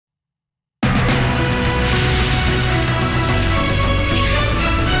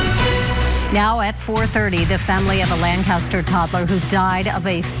Now at 4:30, the family of a Lancaster toddler who died of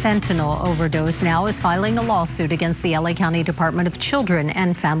a fentanyl overdose now is filing a lawsuit against the LA County Department of Children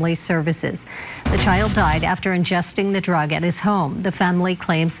and Family Services. The child died after ingesting the drug at his home. The family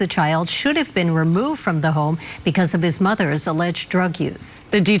claims the child should have been removed from the home because of his mother's alleged drug use.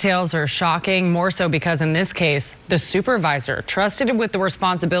 The details are shocking, more so because in this case, the supervisor trusted with the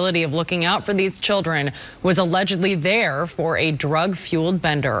responsibility of looking out for these children was allegedly there for a drug-fueled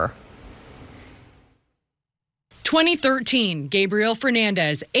bender. 2013, Gabriel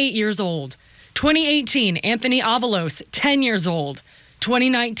Fernandez, 8 years old. 2018, Anthony Avalos, 10 years old.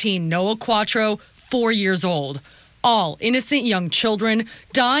 2019, Noah Quattro, 4 years old. All innocent young children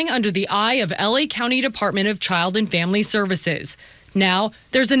dying under the eye of LA County Department of Child and Family Services. Now,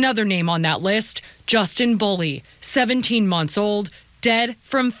 there's another name on that list, Justin Bully, 17 months old, dead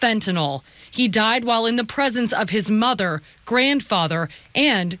from fentanyl. He died while in the presence of his mother, grandfather,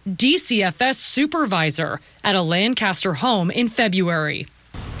 and DCFS supervisor at a Lancaster home in February.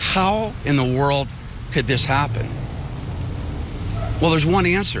 How in the world could this happen? Well, there's one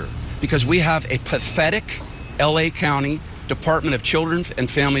answer, because we have a pathetic LA County Department of Children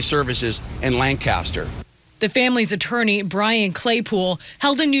and Family Services in Lancaster. The family's attorney, Brian Claypool,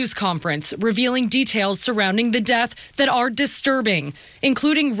 held a news conference revealing details surrounding the death that are disturbing,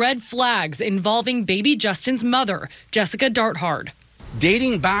 including red flags involving baby Justin's mother, Jessica Darthard.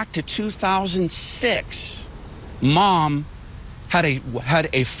 Dating back to 2006, Mom had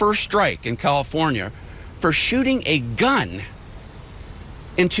a first strike in California for shooting a gun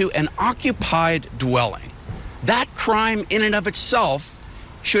into an occupied dwelling. That crime in and of itself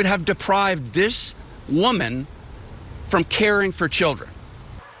should have deprived this woman from caring for children.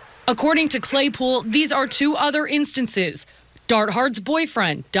 According to Claypool, these are two other instances. Darthard's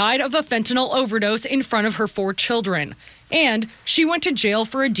boyfriend died of a fentanyl overdose in front of her 4 children. And she went to jail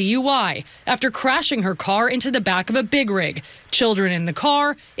for a DUI after crashing her car into the back of a big rig. Children in the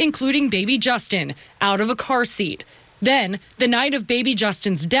car, including baby Justin, out of a car seat. Then, the night of baby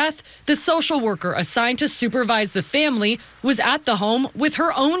Justin's death, the social worker assigned to supervise the family was at the home with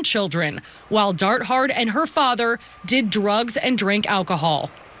her own children, while Darthard and her father did drugs and drank alcohol.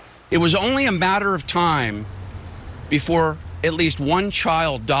 It was only a matter of time before at least one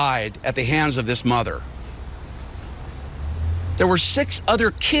child died at the hands of this mother. There were 6 other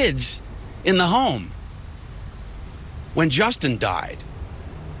kids in the home when Justin died.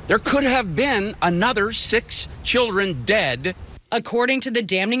 There could have been another 6 children dead. According to the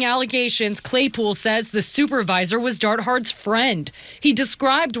damning allegations, Claypool says the supervisor was Darthard's friend. He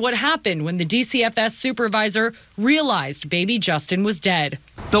described what happened when the DCFS supervisor realized baby Justin was dead.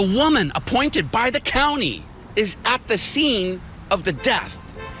 The woman appointed by the county is at the scene of the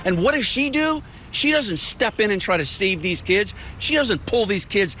death. And what does she do? She doesn't step in and try to save these kids. She doesn't pull these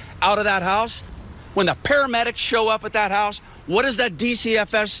kids out of that house. When the paramedics show up at that house, what does that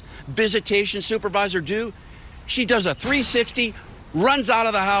DCFS visitation supervisor do? She does a 360, runs out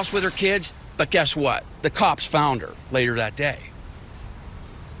of the house with her kids, but guess what? The cops found her later that day.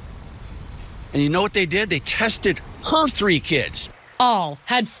 And you know what they did? They tested her 3 kids. All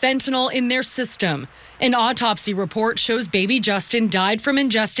had fentanyl in their system. An autopsy report shows baby Justin died from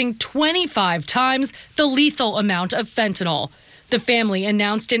ingesting 25 times the lethal amount of fentanyl. The family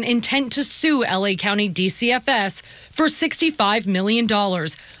announced an intent to sue LA County DCFS for $65 million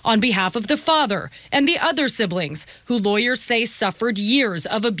on behalf of the father and the other siblings, who lawyers say suffered years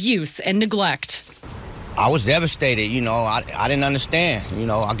of abuse and neglect. I was devastated, I didn't understand.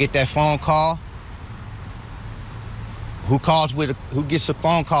 I get that phone call. Who gets a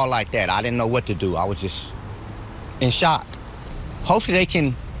phone call like that? I didn't know what to do. I was just in shock. Hopefully they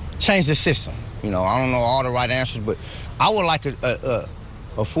can change the system. I don't know all the right answers, but I would like a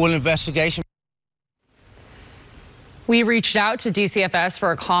full investigation. We reached out to DCFS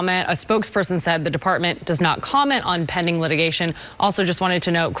for a comment. A spokesperson said the department does not comment on pending litigation. Also just wanted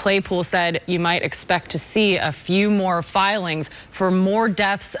to note, Claypool said you might expect to see a few more filings for more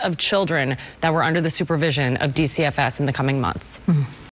deaths of children that were under the supervision of DCFS in the coming months.